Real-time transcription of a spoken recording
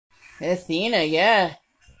Athena, yeah.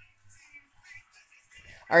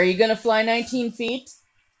 Are you gonna fly 19 feet?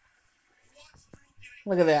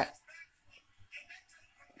 Look at that.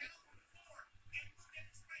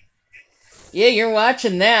 Yeah, you're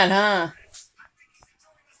watching that, huh?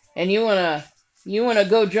 And you wanna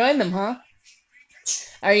go join them, huh?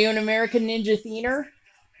 Are you an American Ninja Theener?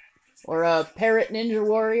 Or a Parrot Ninja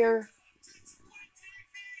Warrior?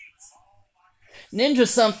 Ninja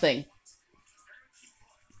something.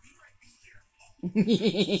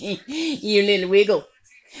 You little wiggle.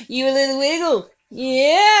 You little wiggle.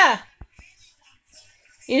 Yeah!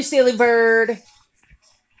 You silly bird.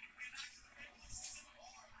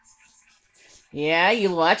 Yeah,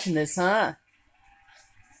 you watching this, huh?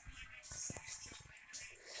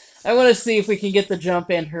 I want to see if we can get the jump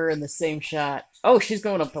and her in the same shot. Oh, she's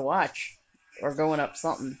going up to watch. Or going up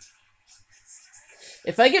something.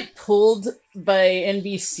 If I get pulled by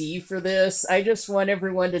NBC for this, I just want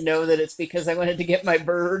everyone to know that it's because I wanted to get my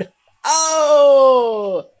bird.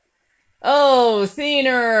 Oh! Oh,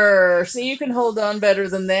 Theener! So you can hold on better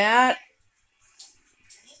than that.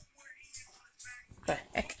 What the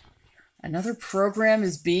heck? Another program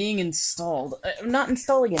is being installed. I'm not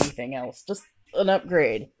installing anything else, just an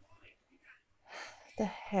upgrade. What the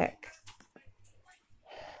heck?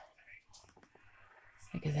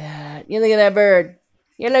 Look at that. You look at that bird.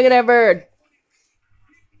 You look at that bird.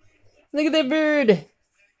 Look at that bird.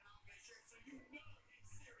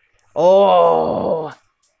 Oh.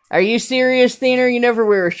 Are you serious, Theener? You never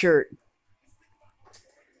wear a shirt.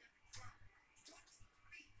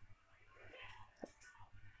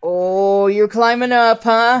 Oh, you're climbing up,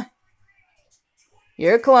 huh?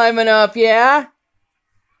 You're climbing up, yeah?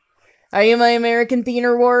 Are you my American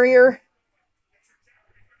Theener warrior?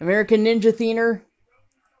 American Ninja Theener?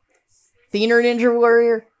 Theener Ninja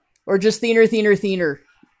Warrior? Or just Theener, Theener, Theener?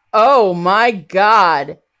 Oh my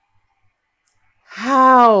god.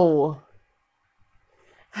 How?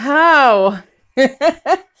 How?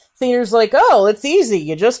 Theener's like, oh, it's easy.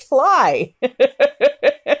 You just fly.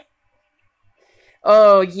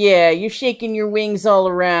 Oh, yeah. You're shaking your wings all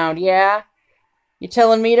around, yeah? You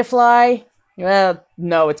telling me to fly? Well,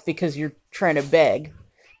 no, it's because you're trying to beg.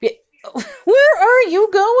 Where are you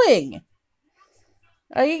going?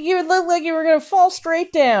 You look like you were going to fall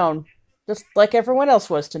straight down. Just like everyone else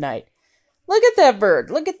was tonight. Look at that bird.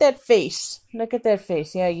 Look at that face. Look at that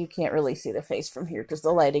face. Yeah, you can't really see the face from here because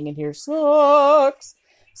the lighting in here sucks.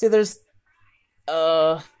 See, there's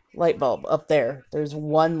a light bulb up there. There's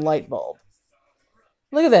one light bulb.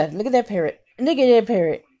 Look at that. Look at that parrot. Look at that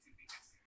parrot.